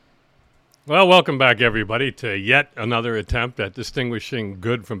Well, welcome back, everybody, to yet another attempt at distinguishing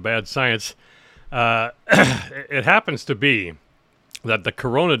good from bad science. It happens to be that the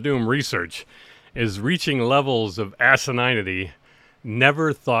Coronadoom research is reaching levels of asininity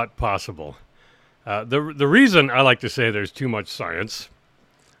never thought possible. The reason I like to say there's too much science,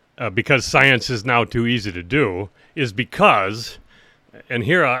 because science is now too easy to do, is because, and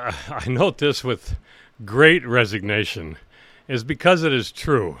here I note this with great resignation, is because it is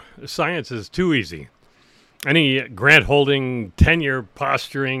true. Science is too easy. Any grant-holding,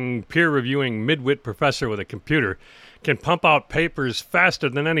 tenure-posturing, peer-reviewing midwit professor with a computer can pump out papers faster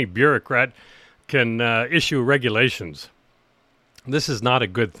than any bureaucrat can issue regulations. This is not a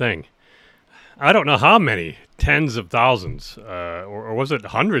good thing. I don't know how many tens of thousands, or was it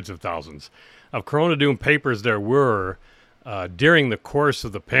hundreds of thousands, of Coronadoom papers there were during the course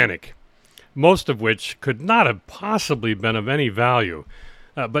of the panic, most of which could not have possibly been of any value.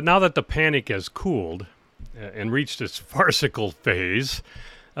 But now that the panic has cooled and reached its farcical phase,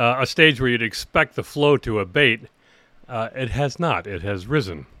 a stage where you'd expect the flow to abate, it has not. It has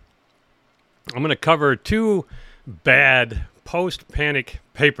risen. I'm going to cover two bad post-panic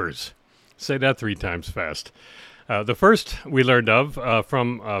papers. Say that 3 times fast. The first we learned of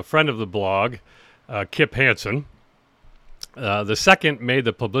from a friend of the blog, Kip Hansen. The second made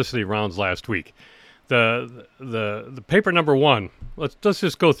the publicity rounds last week. The paper number one. Let's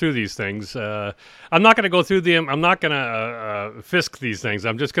just go through these things. I'm not going to go through them. I'm not going to fisk these things.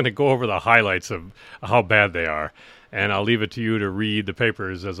 I'm just going to go over the highlights of how bad they are, and I'll leave it to you to read the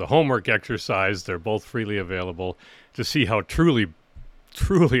papers as a homework exercise. They're both freely available to see how truly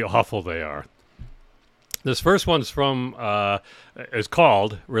awful they are. This first one's from is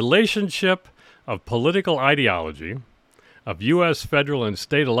called "Relationship of Political Ideology of U.S. federal and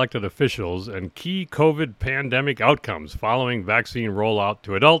state elected officials and key COVID pandemic outcomes following vaccine rollout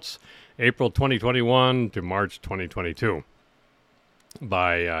to adults, April 2021 to March 2022,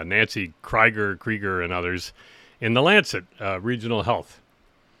 by Nancy Krieger and others in The Lancet, Regional Health.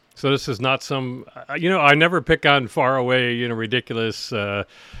 So this is not some, I never pick on faraway, ridiculous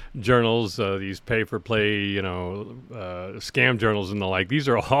journals, these pay-for-play, scam journals and the like. These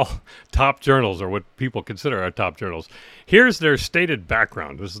are all top journals, or what people consider our top journals. Here's their stated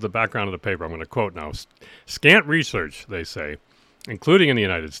background. This is the background of the paper. I'm going to quote now. Scant research, they say, including in the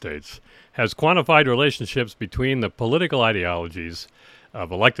United States, has quantified relationships between the political ideologies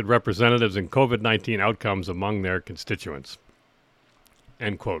of elected representatives and COVID-19 outcomes among their constituents.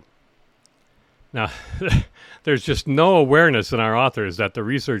 End quote. Now, there's just no awareness in our authors that the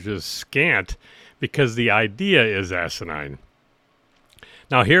research is scant because the idea is asinine.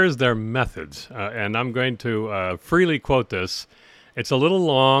 Now, here's their methods, and I'm going to freely quote this. It's a little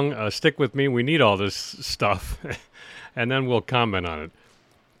long. Stick with me. We need all this stuff, and then we'll comment on it.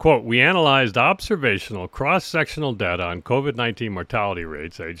 Quote, "We analyzed observational cross-sectional data on COVID-19 mortality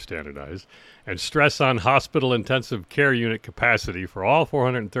rates, age standardized, and stress on hospital intensive care unit capacity for all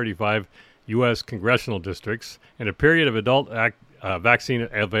 435 U.S. congressional districts in a period of adult vaccine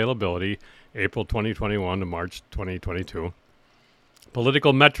availability, April 2021 to March 2022.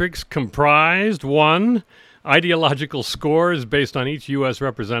 Political metrics comprised 1. Ideological scores based on each U.S.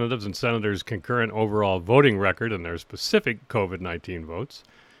 representative's and senators' concurrent overall voting record and their specific COVID-19 votes.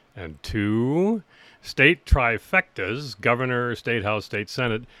 And 2, state trifectas, governor, state house, state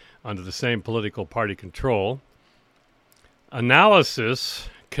senate, under the same political party control. Analysis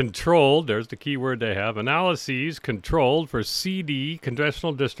controlled, there's the key word they have, analyses controlled for CD,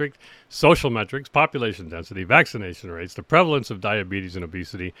 congressional district, social metrics, population density, vaccination rates, the prevalence of diabetes and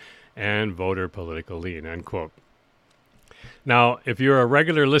obesity, and voter political lean," end quote. Now, if you're a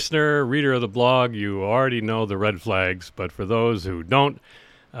regular listener, reader of the blog, you already know the red flags, but for those who don't,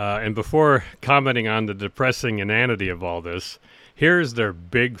 and before commenting on the depressing inanity of all this, here's their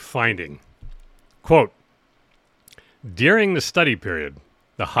big finding. Quote, "During the study period,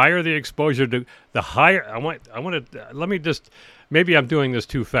 the higher the exposure to the higher," let me just, maybe I'm doing this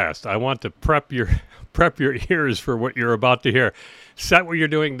too fast. I want to prep your ears for what you're about to hear. Set what you're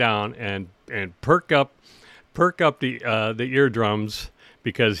doing down and perk up the eardrums,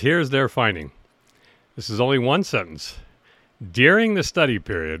 because here's their finding. This is only one sentence. "During the study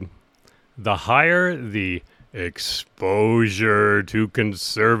period, the higher the exposure to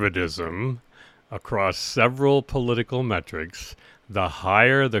conservatism across several political metrics, the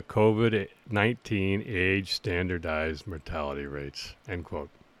higher the COVID-19 age standardized mortality rates," end quote.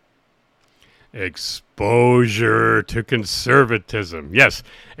 Exposure to conservatism. Yes,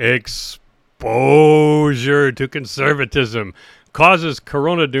 exposure to conservatism causes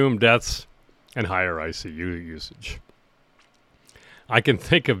Coronadoom deaths and higher ICU usage. I can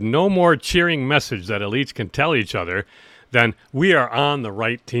think of no more cheering message that elites can tell each other than we are on the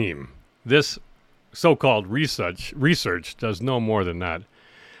right team. This so-called research does no more than that.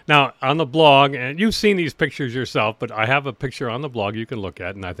 Now, on the blog, and you've seen these pictures yourself, but I have a picture on the blog you can look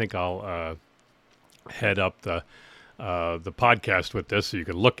at, and I think I'll head up the podcast with this so you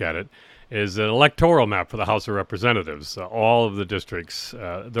can look at it, is an electoral map for the House of Representatives. All of the districts.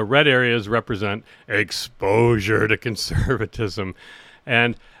 The red areas represent exposure to conservatism.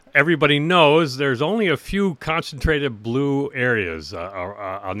 And everybody knows there's only a few concentrated blue areas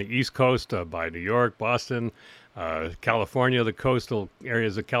on the East Coast by New York, Boston, California, the coastal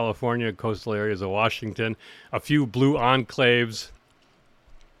areas of California, coastal areas of Washington, a few blue enclaves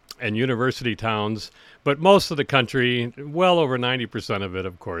and university towns. But most of the country, well over 90% of it,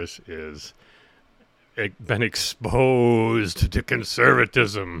 of course, is been exposed to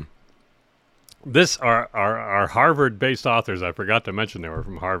conservatism. This our Harvard-based authors, I forgot to mention they were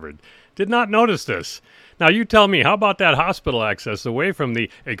from Harvard, did not notice this. Now you tell me, how about that hospital access away from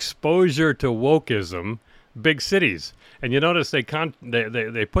the exposure to wokeism, big cities? And you notice they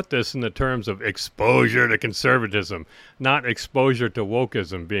put this in the terms of exposure to conservatism, not exposure to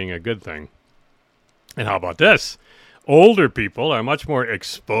wokeism being a good thing. And how about this? Older people are much more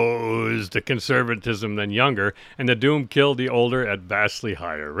exposed to conservatism than younger, and the doom killed the older at vastly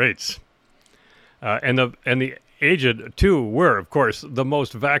higher rates. And the aged, too, were, of course, the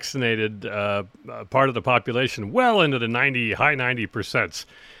most vaccinated part of the population, well into the high 90%.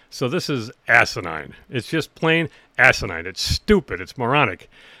 So this is asinine. It's just plain asinine. It's stupid. It's moronic.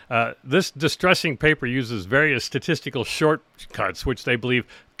 This distressing paper uses various statistical shortcuts, which they believe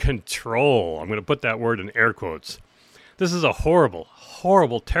control. I'm going to put that word in air quotes. This is a horrible,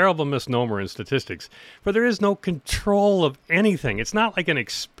 terrible misnomer in statistics, for there is no control of anything. It's not like an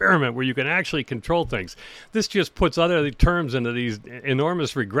experiment where you can actually control things. This just puts other terms into these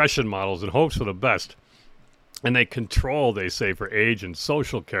enormous regression models and hopes for the best. And they control, they say, for age and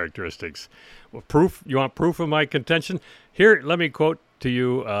social characteristics. Well, proof? You want proof of my contention? Here, let me quote to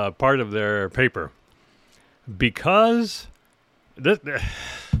you part of their paper. Because,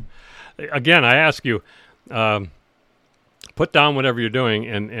 again, I ask you, put down whatever you're doing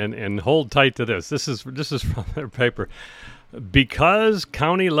and hold tight to this. This is from their paper. Because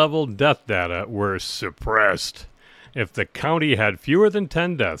county-level death data were suppressed, if the county had fewer than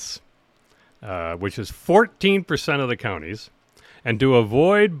 10 deaths, which is 14% of the counties, and to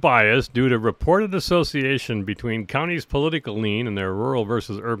avoid bias due to reported association between counties' political lean and their rural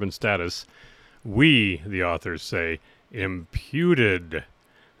versus urban status, we, the authors say, imputed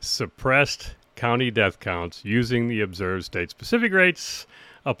suppressed county death counts using the observed state-specific rates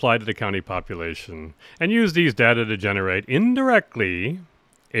applied to the county population, and use these data to generate indirectly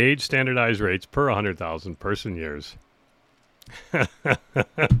age standardized rates per 100,000 person years.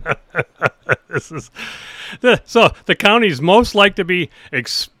 So the counties most like to be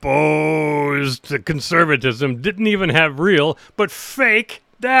exposed to conservatism didn't even have real but fake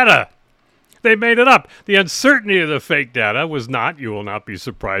data. They made it up. The uncertainty of the fake data was not, you will not be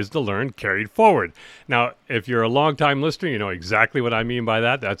surprised to learn, carried forward. Now, if you're a long-time listener, you know exactly what I mean by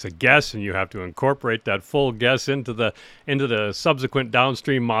that. That's a guess, and you have to incorporate that full guess into the subsequent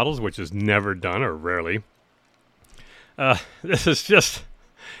downstream models, which is never done or rarely. This is just,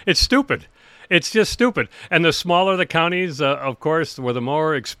 it's stupid. It's just stupid. And the smaller the counties, of course, were the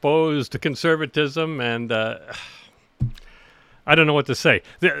more exposed to conservatism, and I don't know what to say.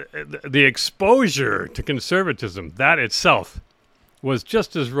 The exposure to conservatism, that itself, was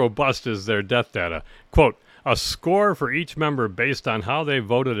just as robust as their death data. Quote, a score for each member based on how they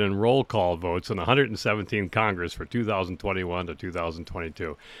voted in roll call votes in the 117th Congress for 2021 to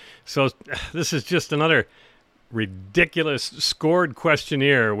 2022. So this is just another ridiculous scored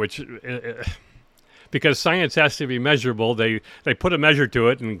questionnaire, which because science has to be measurable, they put a measure to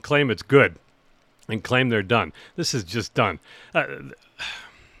it and claim it's good and claim they're done. This is just done.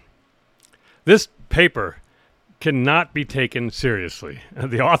 This paper cannot be taken seriously.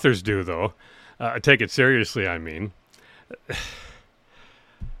 The authors do, though. Take it seriously, I mean.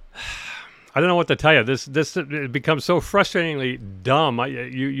 I don't know what to tell you. This it becomes so frustratingly dumb.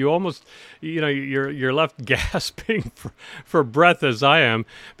 You almost, you're left gasping for breath as I am,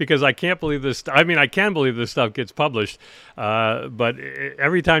 because I can't believe this. I mean, I can believe this stuff gets published, but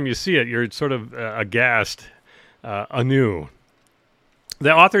every time you see it, you're sort of aghast anew.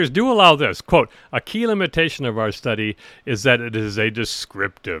 The authors do allow this, quote, a key limitation of our study is that it is a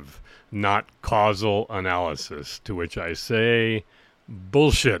descriptive, not causal analysis, to which I say,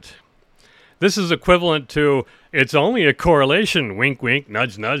 bullshit. This is equivalent to, it's only a correlation, wink, wink,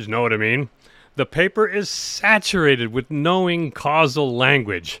 nudge, nudge, know what I mean? The paper is saturated with knowing causal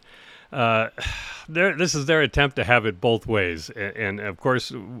language. This is their attempt to have it both ways. And of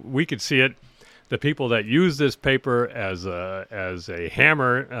course, we could see it. The people that use this paper as a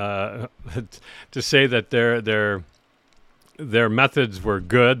hammer to say that their methods were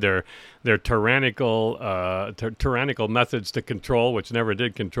good, their tyrannical methods to control, which never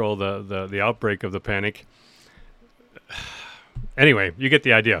did control the outbreak of the panic. Anyway, you get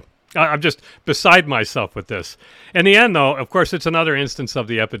the idea. I'm just beside myself with this. In the end, though, of course, it's another instance of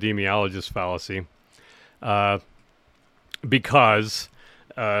the epidemiologist fallacy, because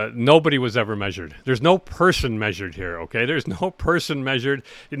nobody was ever measured. There's no person measured here, okay? There's no person measured.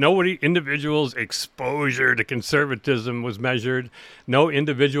 Individual's exposure to conservatism was measured. No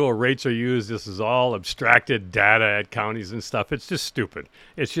individual rates are used. This is all abstracted data at counties and stuff. It's just stupid.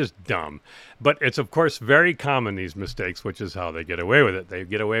 It's just dumb. But it's, of course, very common, these mistakes, which is how they get away with it. They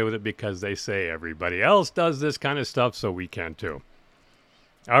get away with it because they say everybody else does this kind of stuff, so we can too.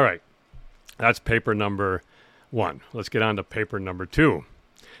 All right. That's paper number 1. Let's get on to paper number 2.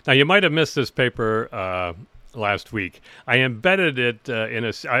 Now, you might have missed this paper last week. I embedded it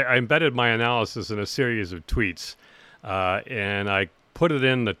I embedded my analysis in a series of tweets, and I put it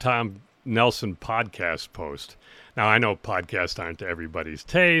in the Tom Nelson podcast post. Now, I know podcasts aren't to everybody's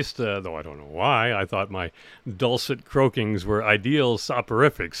taste, though I don't know why. I thought my dulcet croakings were ideal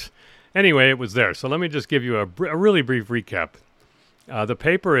soporifics. Anyway, it was there. So let me just give you a really brief recap. The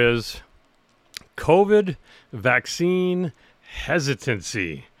paper is COVID Vaccine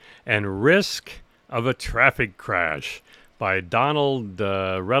Hesitancy and Risk of a Traffic Crash by Donald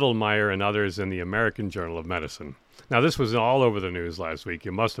Rettelmeyer and others in the American Journal of Medicine. Now, this was all over the news last week.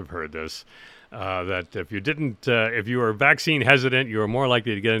 You must have heard this, that if you were vaccine hesitant, you were more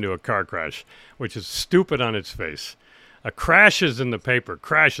likely to get into a car crash, which is stupid on its face. Crashes in the paper,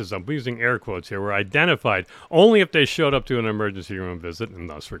 crashes, I'm using air quotes here, were identified only if they showed up to an emergency room visit and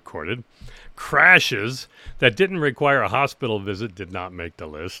thus recorded. Crashes that didn't require a hospital visit did not make the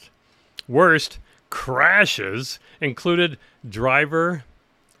list. Worst, crashes included driver,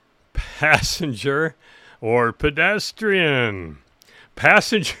 passenger, or pedestrian.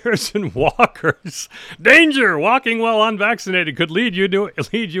 Passengers and walkers. Danger! Walking while unvaccinated could lead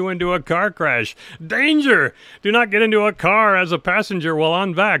you into a car crash. Danger! Do not get into a car as a passenger while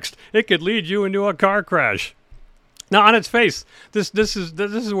unvaxxed. It could lead you into a car crash. Now, on its face, this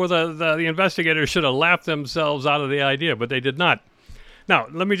is where the investigators should have laughed themselves out of the idea, but they did not. Now,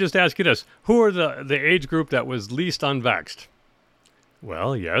 let me just ask you this: who are the age group that was least unvaxxed?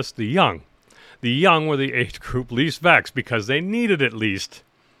 Well, yes, the young. The young were the age group least vaxxed because they needed it least.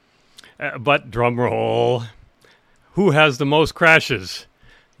 But drum roll, who has the most crashes?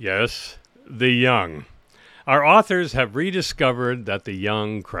 Yes, the young. Our authors have rediscovered that the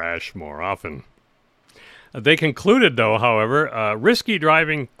young crash more often. They concluded, though, however, risky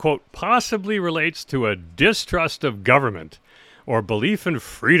driving, quote, possibly relates to a distrust of government or belief in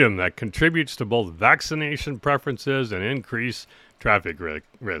freedom that contributes to both vaccination preferences and increased traffic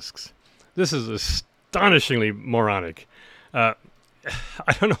risks. This is astonishingly moronic. I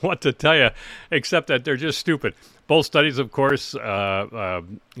don't know what to tell you, except that they're just stupid. Both studies, of course,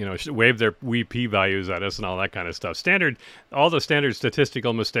 wave their wee p-values at us and all that kind of stuff. All the standard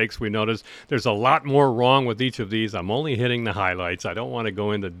statistical mistakes we notice. There's a lot more wrong with each of these. I'm only hitting the highlights. I don't want to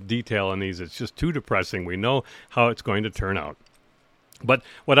go into detail on these. It's just too depressing. We know how it's going to turn out. But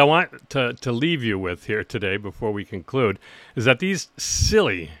what I want to leave you with here today before we conclude is that these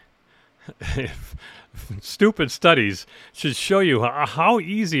silly, stupid studies should show you how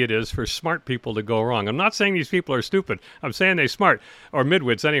easy it is for smart people to go wrong. I'm not saying these people are stupid. I'm saying they're smart, or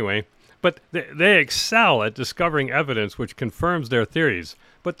midwits anyway. But they excel at discovering evidence which confirms their theories.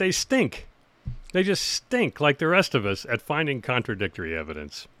 But they stink. They just stink like the rest of us at finding contradictory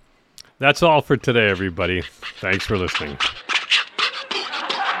evidence. That's all for today, everybody. Thanks for listening.